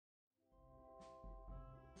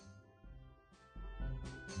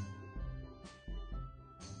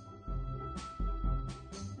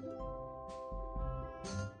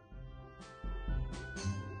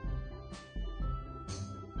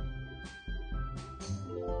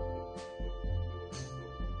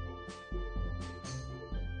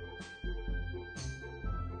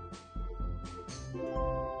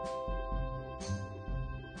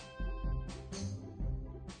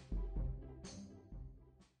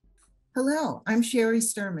Hello, I'm Sherry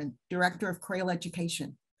Sturman, Director of Crayola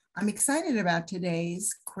Education. I'm excited about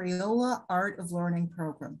today's Crayola Art of Learning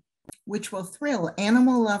program, which will thrill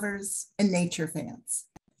animal lovers and nature fans.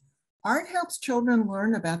 Art helps children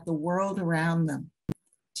learn about the world around them.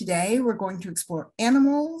 Today, we're going to explore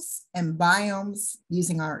animals and biomes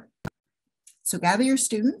using art. So gather your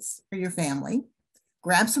students or your family,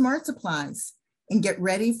 grab some art supplies, and get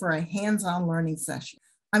ready for a hands-on learning session.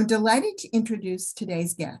 I'm delighted to introduce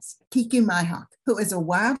today's guest, Kiki Mihok, who is a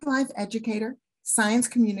wildlife educator, science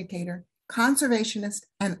communicator, conservationist,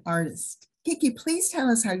 and artist. Kiki, please tell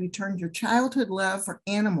us how you turned your childhood love for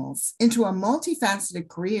animals into a multifaceted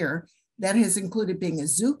career that has included being a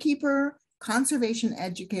zookeeper, conservation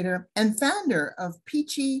educator, and founder of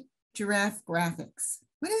Peachy Giraffe Graphics.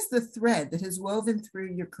 What is the thread that has woven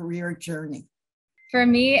through your career journey? For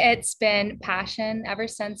me, it's been passion. Ever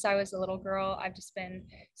since I was a little girl, I've just been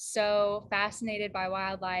so fascinated by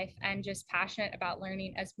wildlife and just passionate about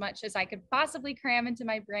learning as much as I could possibly cram into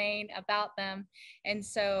my brain about them. And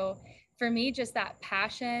so for me, just that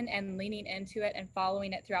passion and leaning into it and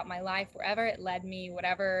following it throughout my life, wherever it led me,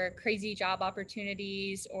 whatever crazy job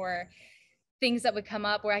opportunities or things that would come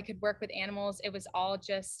up where I could work with animals, it was all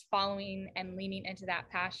just following and leaning into that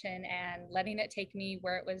passion and letting it take me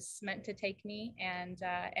where it was meant to take me. And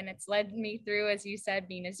it's led me through, as you said,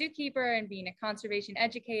 being a zookeeper and being a conservation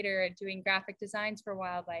educator and doing graphic designs for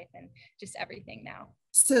wildlife and just everything now.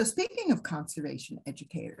 So speaking of conservation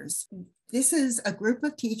educators, this is a group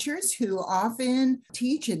of teachers who often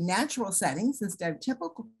teach in natural settings instead of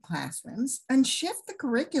typical classrooms and shift the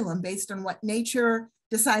curriculum based on what nature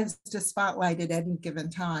decides to spotlight at any given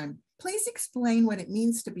time. Please explain what it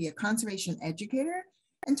means to be a conservation educator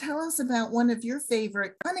and tell us about one of your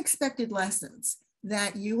favorite unexpected lessons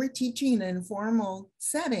that you were teaching in an informal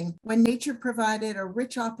setting when nature provided a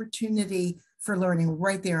rich opportunity for learning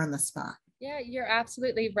right there on the spot. Yeah, you're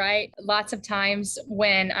absolutely right. Lots of times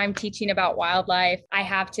when I'm teaching about wildlife, I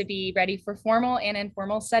have to be ready for formal and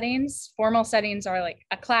informal settings. Formal settings are like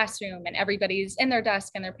a classroom and everybody's in their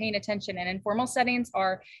desk and they're paying attention. And informal settings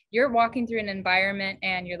are you're walking through an environment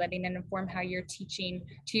and you're letting it inform how you're teaching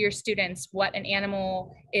to your students what an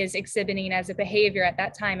animal is exhibiting as a behavior at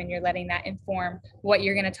that time. And you're letting that inform what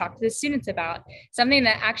you're going to talk to the students about. Something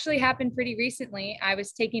that actually happened pretty recently, I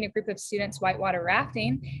was taking a group of students whitewater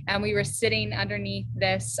rafting and we were sitting underneath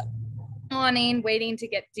this awning waiting to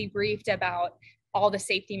get debriefed about all the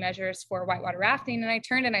safety measures for whitewater rafting. And I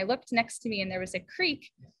turned and I looked next to me and there was a creek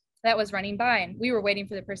that was running by and we were waiting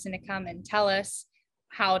for the person to come and tell us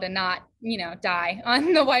how to not, die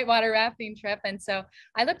on the whitewater rafting trip. And so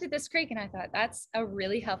I looked at this creek and I thought, that's a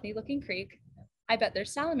really healthy looking creek. I bet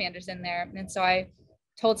there's salamanders in there. And so I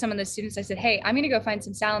told some of the students, I said, hey, I'm going to go find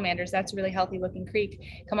some salamanders. That's a really healthy looking creek.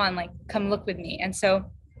 Come on, come look with me. And so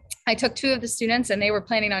I took two of the students and they were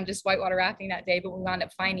planning on just whitewater rafting that day, but we wound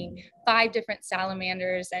up finding 5 different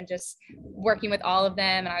salamanders and just working with all of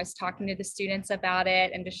them. And I was talking to the students about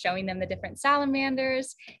it and just showing them the different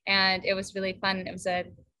salamanders. And it was really fun. It was a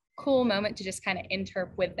cool moment to just kind of interp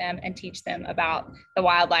with them and teach them about the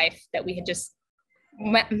wildlife that we had just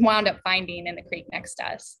wound up finding in the creek next to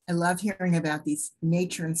us. I love hearing about these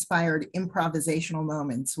nature-inspired improvisational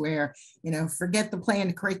moments where, forget the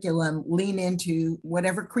planned curriculum, lean into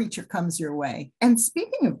whatever creature comes your way. And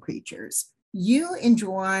speaking of creatures, you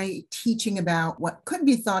enjoy teaching about what could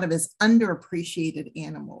be thought of as underappreciated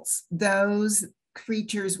animals, those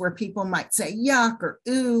creatures where people might say yuck or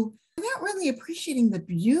ooh, without really appreciating the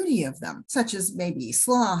beauty of them, such as maybe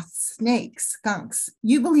sloths, snakes, skunks.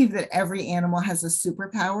 You believe that every animal has a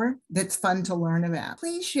superpower that's fun to learn about.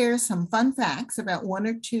 Please share some fun facts about 1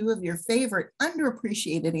 or 2 of your favorite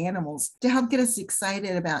underappreciated animals to help get us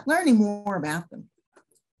excited about learning more about them.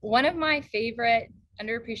 One of my favorite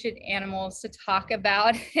underappreciated animals to talk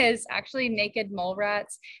about is actually naked mole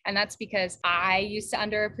rats. And that's because I used to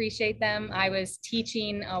underappreciate them. I was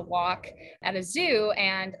teaching a walk at a zoo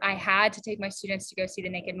and I had to take my students to go see the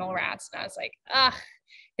naked mole rats. And I was like,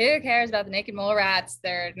 who cares about the naked mole rats?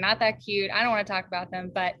 They're not that cute. I don't want to talk about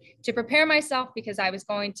them. But to prepare myself, because I was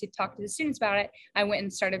going to talk to the students about it, I went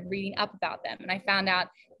and started reading up about them. And I found out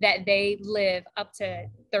that they live up to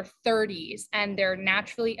their 30s and they're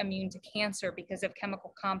naturally immune to cancer because of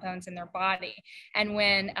chemical compounds in their body. And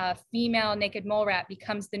when a female naked mole rat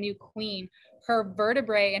becomes the new queen, her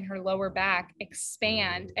vertebrae in her lower back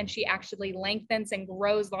expand and she actually lengthens and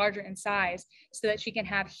grows larger in size so that she can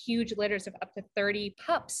have huge litters of up to 30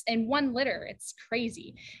 pups in one litter. It's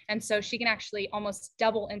crazy. And so she can actually almost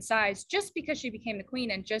double in size just because she became the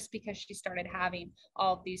queen and just because she started having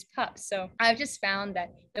all of these pups. So I've just found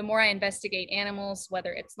that the more I investigate animals,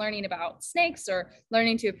 whether it's learning about snakes or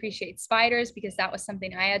learning to appreciate spiders, because that was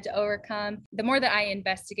something I had to overcome, the more that I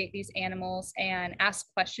investigate these animals and ask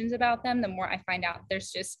questions about them, the more I find out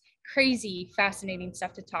there's just crazy, fascinating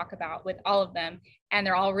stuff to talk about with all of them. And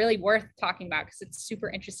they're all really worth talking about because it's super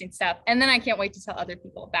interesting stuff. And then I can't wait to tell other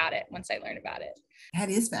people about it once I learn about it. That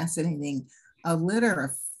is fascinating. A litter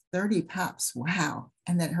of 30 pups. Wow.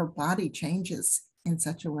 And that her body changes in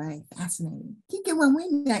such a way. Fascinating. Kiki, when we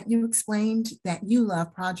met, you explained that you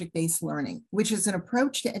love project-based learning, which is an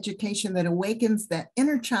approach to education that awakens that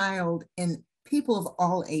inner child in people of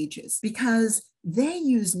all ages, because they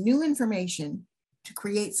use new information to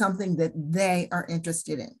create something that they are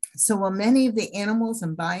interested in. So while many of the animals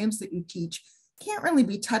and biomes that you teach can't really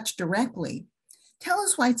be touched directly, tell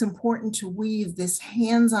us why it's important to weave this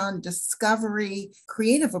hands-on discovery,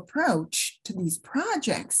 creative approach to these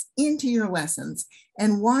projects into your lessons,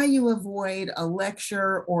 and why you avoid a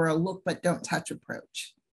lecture or a look but don't touch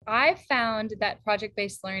approach. I've found that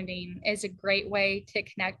project-based learning is a great way to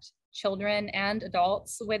connect children and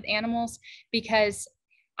adults with animals, because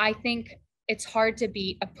I think it's hard to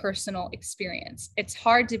beat a personal experience. It's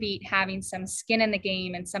hard to beat having some skin in the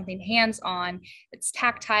game and something hands-on. It's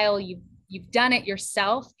tactile. You've done it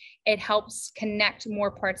yourself. It helps connect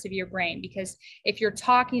more parts of your brain, because if you're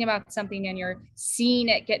talking about something and you're seeing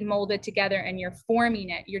it get molded together and you're forming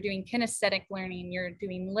it, you're doing kinesthetic learning, you're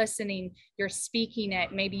doing listening, you're speaking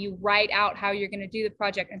it, maybe you write out how you're going to do the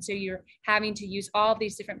project. And so you're having to use all of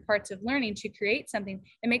these different parts of learning to create something.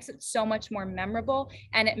 It makes it so much more memorable,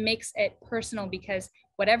 and it makes it personal, because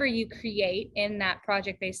whatever you create in that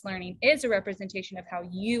project-based learning is a representation of how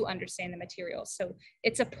you understand the materials. So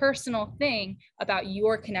it's a personal thing about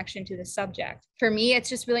your connection to the subject. For me, it's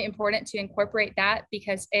just really important to incorporate that,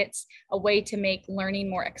 because it's a way to make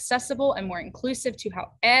learning more accessible and more inclusive to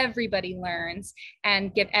how everybody learns,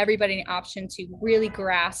 and give everybody an option to really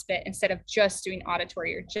grasp it instead of just doing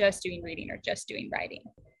auditory or just doing reading or just doing writing.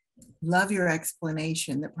 Love your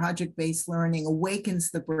explanation that project-based learning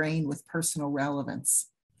awakens the brain with personal relevance.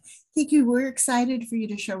 Kiki, we're excited for you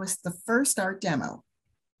to show us the first art demo,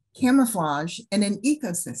 Camouflage in an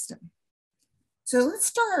Ecosystem. So let's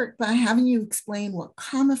start by having you explain what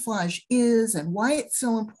camouflage is and why it's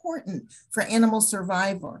so important for animal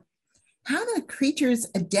survival. How do creatures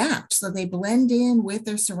adapt so they blend in with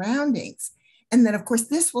their surroundings? And then, of course,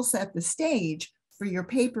 this will set the stage for your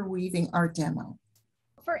paper weaving art demo.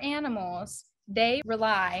 For animals, they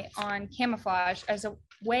rely on camouflage as a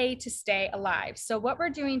way to stay alive. So what we're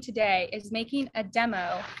doing today is making a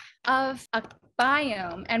demo of a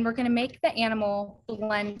biome, and we're going to make the animal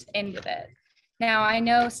blend in with it. Now, I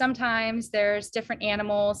know sometimes there's different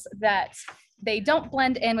animals that they don't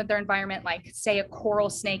blend in with their environment, like say a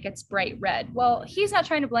coral snake, it's bright red. Well, he's not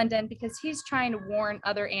trying to blend in because he's trying to warn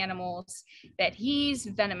other animals that he's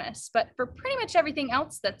venomous. But for pretty much everything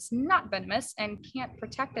else that's not venomous and can't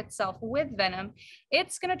protect itself with venom,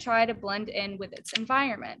 it's going to try to blend in with its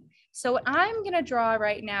environment. So what I'm going to draw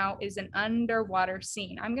right now is an underwater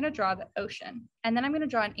scene. I'm going to draw the ocean, and then I'm going to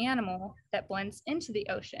draw an animal that blends into the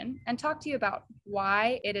ocean and talk to you about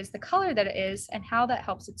why it is the color that it is and how that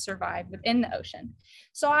helps it survive within the ocean.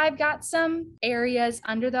 So I've got some areas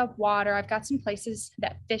under the water. I've got some places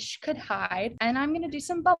that fish could hide, and I'm going to do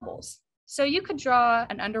some bubbles. So you could draw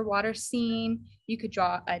an underwater scene. You could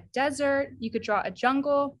draw a desert. You could draw a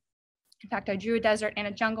jungle. In fact, I drew a desert and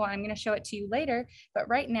a jungle. I'm going to show it to you later. But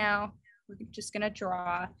right now, we're just going to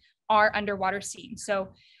draw our underwater scene. So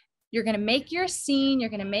you're going to make your scene.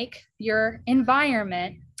 You're going to make your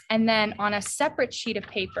environment. And then on a separate sheet of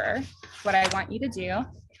paper, what I want you to do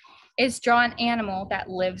is draw an animal that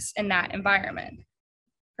lives in that environment.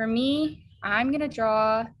 For me, I'm going to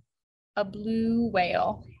draw a blue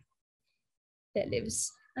whale that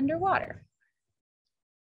lives underwater.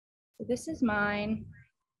 So this is mine.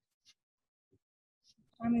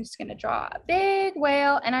 I'm just going to draw a big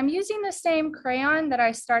whale, and I'm using the same crayon that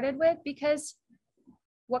I started with, because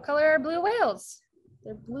what color are blue whales?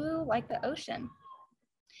 They're blue like the ocean.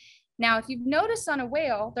 Now, if you've noticed on a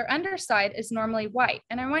whale, their underside is normally white.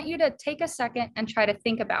 And I want you to take a second and try to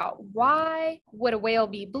think about, why would a whale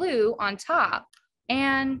be blue on top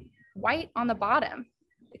and white on the bottom?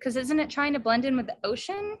 because isn't it trying to blend in with the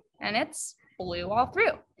ocean? And it's blue all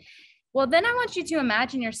through. Well, then I want you to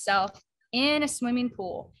imagine yourself in a swimming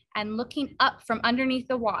pool and looking up from underneath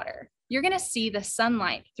the water. You're going to see the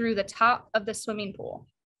sunlight through the top of the swimming pool,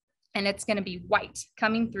 and it's going to be white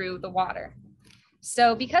coming through the water.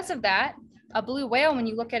 So because of that, a blue whale, when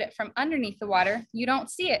you look at it from underneath the water, you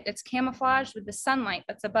don't see it. It's camouflaged with the sunlight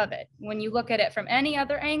that's above it. When you look at it from any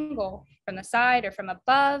other angle, from the side or from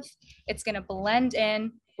above, it's going to blend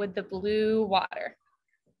in with the blue water.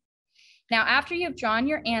 Now, after you've drawn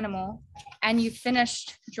your animal and you've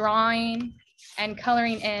finished drawing and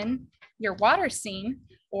coloring in your water scene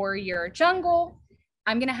or your jungle,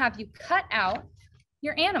 I'm going to have you cut out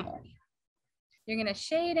your animal. You're going to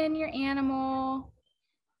shade in your animal.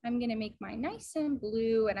 I'm going to make mine nice and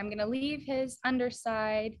blue, and I'm going to leave his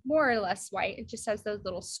underside more or less white. It just has those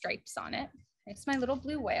little stripes on it. It's my little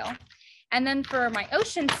blue whale. And then for my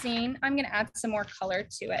ocean scene, I'm going to add some more color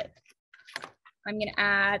to it. I'm going to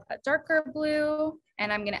add a darker blue,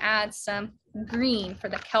 and I'm going to add some green for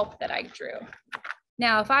the kelp that I drew.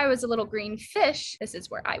 Now, if I was a little green fish, this is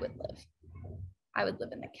where I would live. I would live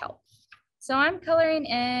in the kelp. So I'm coloring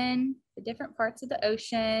in the different parts of the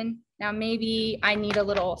ocean. Now maybe I need a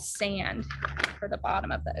little sand for the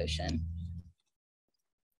bottom of the ocean.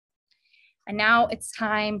 And now it's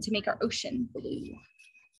time to make our ocean blue.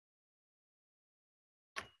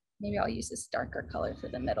 Maybe I'll use this darker color for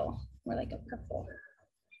the middle, more like a purple.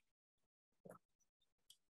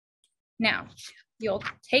 Now, you'll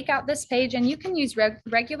take out this page, and you can use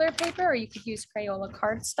regular paper, or you could use Crayola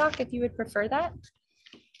cardstock if you would prefer that.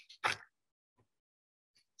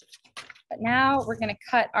 But now we're going to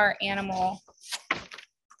cut our animal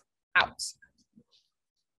out.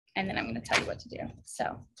 And then I'm going to tell you what to do.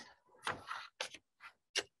 So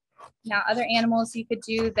now other animals you could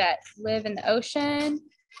do that live in the ocean.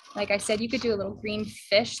 Like I said, you could do a little green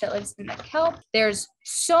fish that lives in the kelp. There's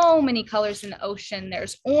so many colors in the ocean.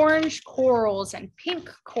 There's orange corals and pink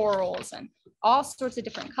corals and all sorts of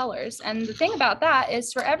different colors. And the thing about that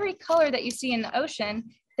is for every color that you see in the ocean,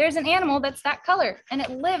 there's an animal that's that color and it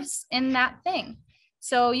lives in that thing.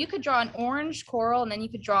 So you could draw an orange coral, and then you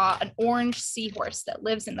could draw an orange seahorse that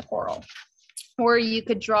lives in the coral. Or you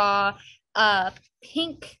could draw a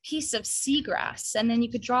pink piece of seagrass, and then you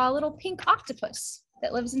could draw a little pink octopus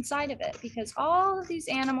that lives inside of it, because all of these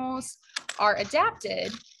animals are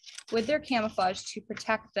adapted with their camouflage to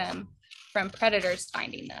protect them from predators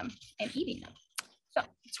finding them and eating them. So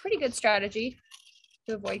it's a pretty good strategy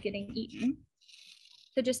to avoid getting eaten,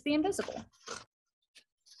 to just be invisible.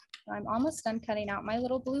 So I'm almost done cutting out my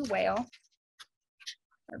little blue whale,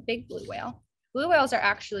 or big blue whale. Blue whales are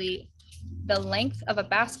actually the length of a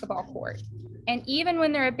basketball court. And even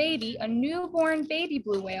when they're a baby, a newborn baby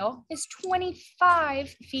blue whale is 25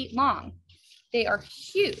 feet long. They are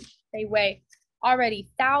huge. They weigh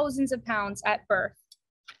already thousands of pounds at birth.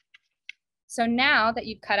 So now that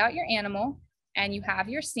you've cut out your animal and you have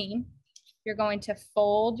your scene, you're going to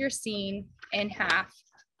fold your scene in half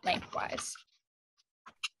lengthwise.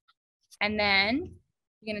 And then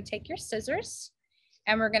you're going to take your scissors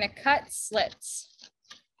and we're going to cut slits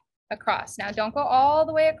across. Now don't go all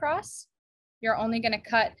the way across. You're only going to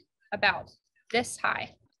cut about this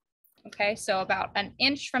high. Okay, so about an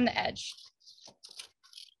inch from the edge.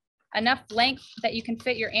 Enough length that you can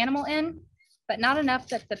fit your animal in, but not enough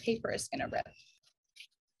that the paper is going to rip.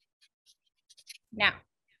 Now,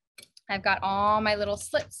 I've got all my little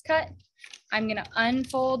slits cut. I'm going to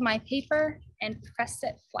unfold my paper and press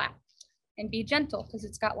it flat, and be gentle because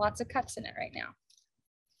it's got lots of cuts in it right now.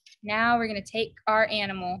 Now we're going to take our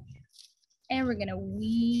animal and we're going to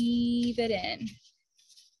weave it in.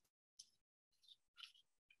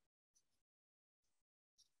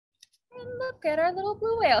 And look at our little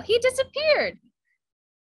blue whale. He disappeared.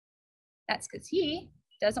 That's because he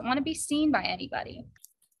doesn't want to be seen by anybody.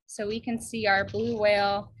 So we can see our blue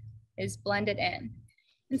whale is blended in.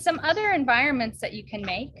 And some other environments that you can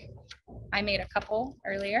make, I made a couple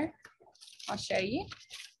earlier. I'll show you.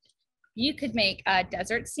 You could make a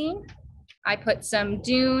desert scene. I put some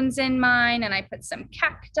dunes in mine, and I put some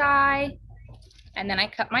cacti, and then I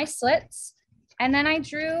cut my slits, and then I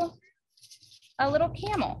drew a little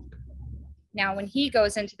camel. Now when he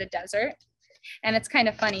goes into the desert, and it's kind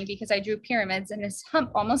of funny because I drew pyramids and his hump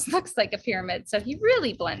almost looks like a pyramid, so he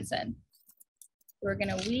really blends in. We're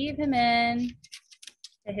gonna weave him in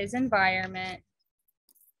to his environment,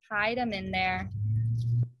 hide him in there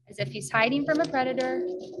as if he's hiding from a predator.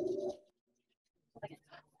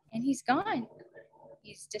 And he's gone.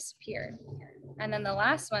 He's disappeared. And then the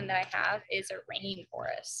last one that I have is a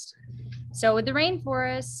rainforest. So with the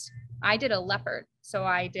rainforest, I did a leopard. So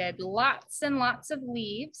I did lots and lots of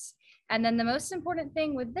leaves. And then the most important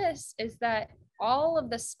thing with this is that all of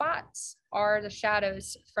the spots are the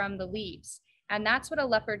shadows from the leaves. And that's what a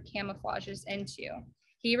leopard camouflages into.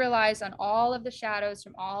 He relies on all of the shadows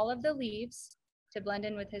from all of the leaves to blend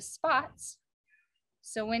in with his spots.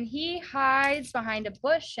 So when he hides behind a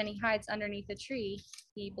bush and he hides underneath a tree,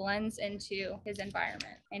 he blends into his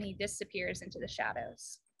environment and he disappears into the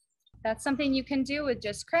shadows. That's something you can do with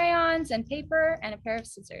just crayons and paper and a pair of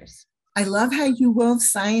scissors. I love how you wove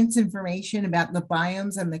science information about the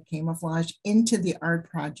biomes and the camouflage into the art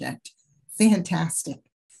project. Fantastic.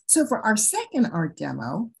 So for our second art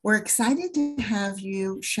demo, we're excited to have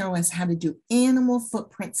you show us how to do animal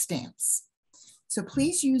footprint stamps. So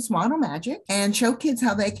please use Model Magic and show kids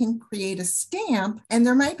how they can create a stamp. And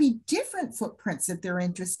there might be different footprints that they're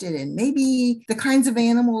interested in. Maybe the kinds of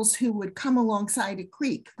animals who would come alongside a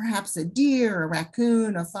creek, perhaps a deer, a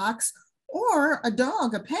raccoon, a fox, or a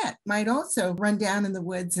dog, a pet, might also run down in the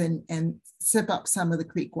woods and sip up some of the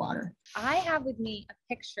creek water. I have with me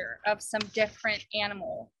a picture of some different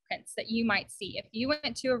animal prints that you might see. If you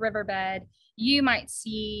went to a riverbed, you might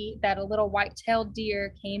see that a little white-tailed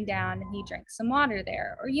deer came down and he drank some water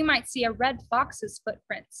there. Or you might see a red fox's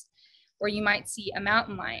footprints, or you might see a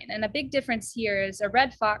mountain lion. And a big difference here is a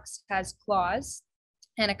red fox has claws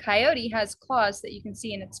and a coyote has claws that you can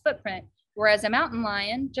see in its footprint. Whereas a mountain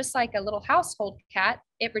lion, just like a little household cat,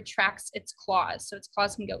 it retracts its claws. So its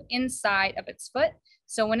claws can go inside of its foot.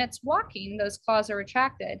 So when it's walking, those claws are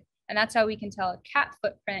retracted. And that's how we can tell a cat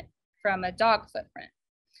footprint from a dog footprint.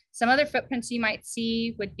 Some other footprints you might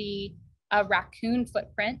see would be a raccoon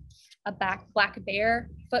footprint, a black bear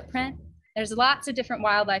footprint. There's lots of different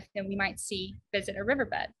wildlife that we might see visit a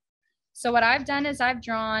riverbed. So what I've done is I've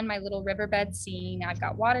drawn my little riverbed scene. I've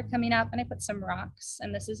got water coming up and I put some rocks,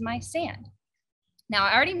 and this is my sand. Now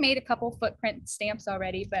I already made a couple footprint stamps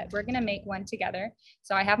already, but we're gonna make one together.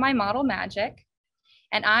 So I have my Model Magic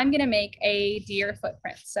and I'm gonna make a deer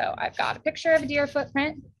footprint. So I've got a picture of a deer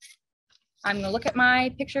footprint. I'm gonna look at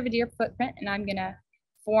my picture of a deer footprint and I'm gonna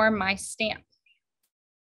form my stamp.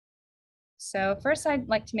 So first I'd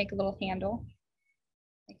like to make a little handle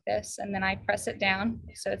like this, and then I press it down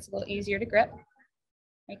so it's a little easier to grip,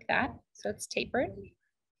 like that. So it's tapered.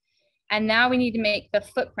 And now we need to make the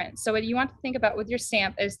footprint. So what you want to think about with your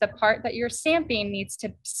stamp is the part that you're stamping needs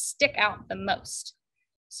to stick out the most.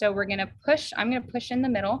 So we're gonna push, I'm gonna push in the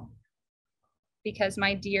middle because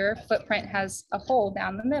my deer footprint has a hole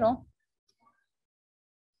down the middle.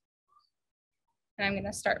 And I'm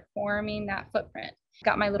gonna start forming that footprint.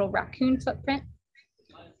 Got my little raccoon footprint,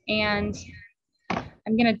 and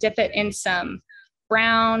I'm gonna dip it in some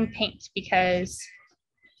brown paint because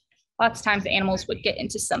lots of times the animals would get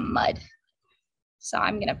into some mud. So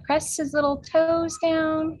I'm gonna press his little toes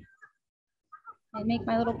down and make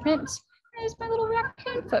my little print. There's my little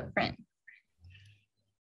raccoon footprint.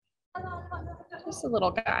 Just a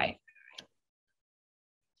little guy.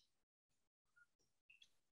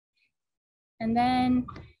 And then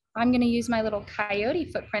I'm gonna use my little coyote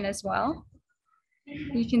footprint as well.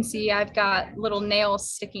 You can see I've got little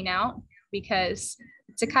nails sticking out because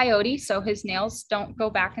it's a coyote, so his nails don't go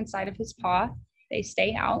back inside of his paw, they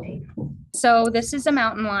stay out. So this is a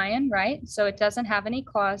mountain lion, right? So it doesn't have any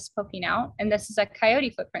claws poking out, and this is a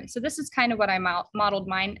coyote footprint. So this is kind of what I modeled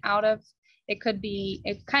mine out of. It could be,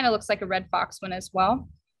 it kind of looks like a red fox one as well,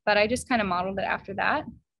 but I just kind of modeled it after that.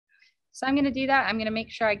 So I'm gonna do that. I'm gonna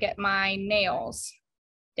make sure I get my nails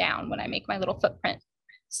down when I make my little footprint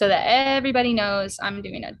so that everybody knows I'm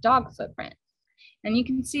doing a dog footprint. And you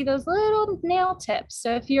can see those little nail tips.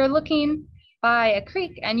 So if you're looking by a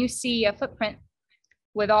creek and you see a footprint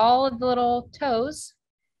with all of the little toes,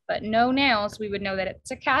 but no nails, we would know that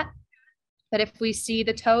it's a cat. But if we see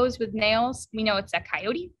the toes with nails, we know it's a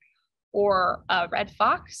coyote or a red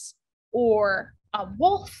fox or a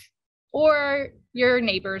wolf or your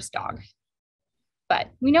neighbor's dog. But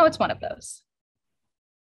we know it's one of those.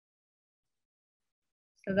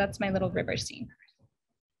 So that's my little river scene.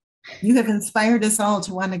 You have inspired us all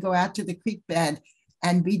to want to go out to the creek bed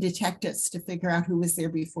and be detectives to figure out who was there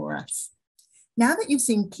before us. Now that you've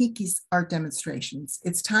seen Kiki's art demonstrations,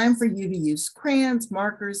 it's time for you to use crayons,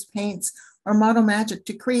 markers, paints, or Model Magic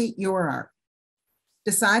to create your art.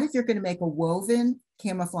 Decide if you're going to make a woven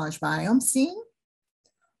camouflage biome scene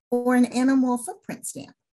or an animal footprint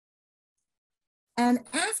stamp. And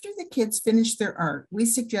after the kids finish their art, we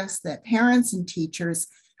suggest that parents and teachers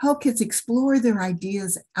help kids explore their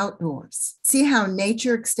ideas outdoors. See how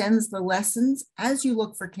nature extends the lessons as you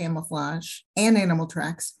look for camouflage and animal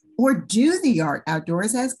tracks, or do the art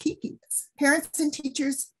outdoors as Kiki does. Parents and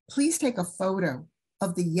teachers, please take a photo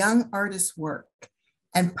of the young artist's work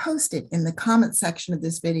and post it in the comment section of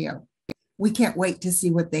this video. We can't wait to see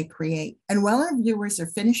what they create. And while our viewers are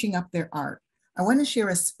finishing up their art, I want to share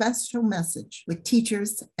a special message with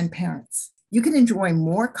teachers and parents. You can enjoy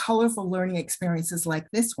more colorful learning experiences like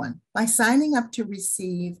this one by signing up to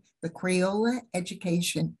receive the Crayola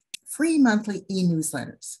Education free monthly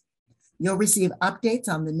e-newsletters. You'll receive updates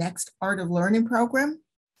on the next Art of Learning program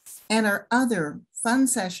and our other fun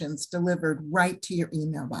sessions delivered right to your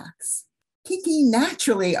email box. Kiki,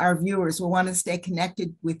 naturally, our viewers will want to stay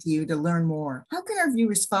connected with you to learn more. How can our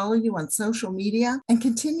viewers follow you on social media and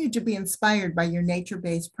continue to be inspired by your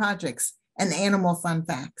nature-based projects and animal fun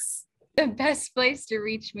facts? The best place to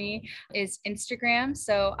reach me is Instagram.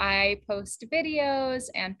 So I post videos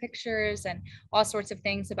and pictures and all sorts of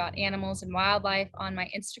things about animals and wildlife on my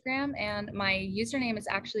Instagram. And my username is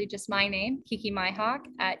actually just my name, Kiki Mihok,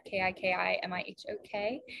 at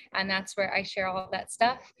KIKIMIHOK. And that's where I share all of that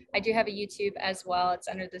stuff. I do have a YouTube as well. It's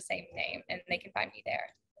under the same name, and they can find me there.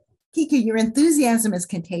 Kiki, your enthusiasm is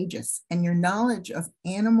contagious, and your knowledge of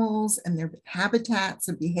animals and their habitats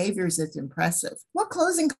and behaviors is impressive. What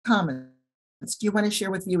closing comments do you want to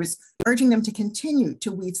share with viewers, urging them to continue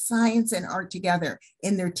to weave science and art together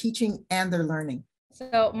in their teaching and their learning?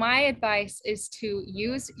 So my advice is to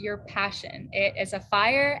use your passion. It is a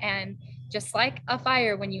fire, and just like a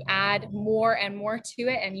fire, when you add more and more to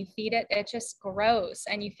it and you feed it, it just grows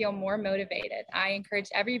and you feel more motivated. I encourage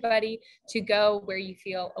everybody to go where you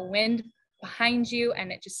feel a wind behind you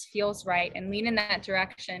and it just feels right, and lean in that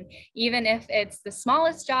direction. Even if it's the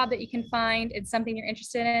smallest job that you can find, it's something you're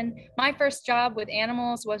interested in. My first job with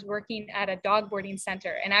animals was working at a dog boarding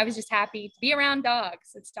center, and I was just happy to be around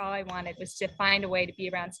dogs. That's all I wanted, was to find a way to be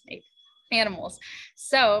around some animals.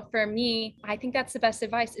 So for me, I think that's the best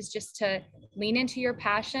advice, is just to lean into your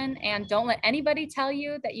passion and don't let anybody tell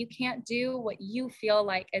you that you can't do what you feel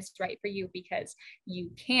like is right for you, because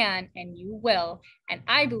you can and you will. And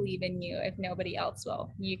I believe in you if nobody else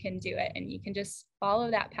will. You can do it, and you can just follow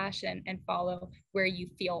that passion and follow where you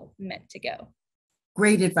feel meant to go.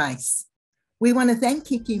 Great advice. We want to thank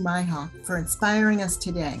Kiki Mihok for inspiring us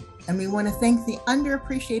today, and we want to thank the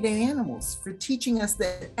underappreciated animals for teaching us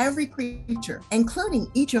that every creature,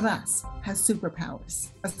 including each of us, has superpowers.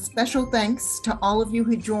 A special thanks to all of you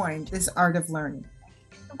who joined this Art of Learning.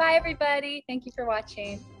 Bye, everybody. Thank you for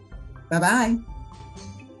watching. Bye-bye.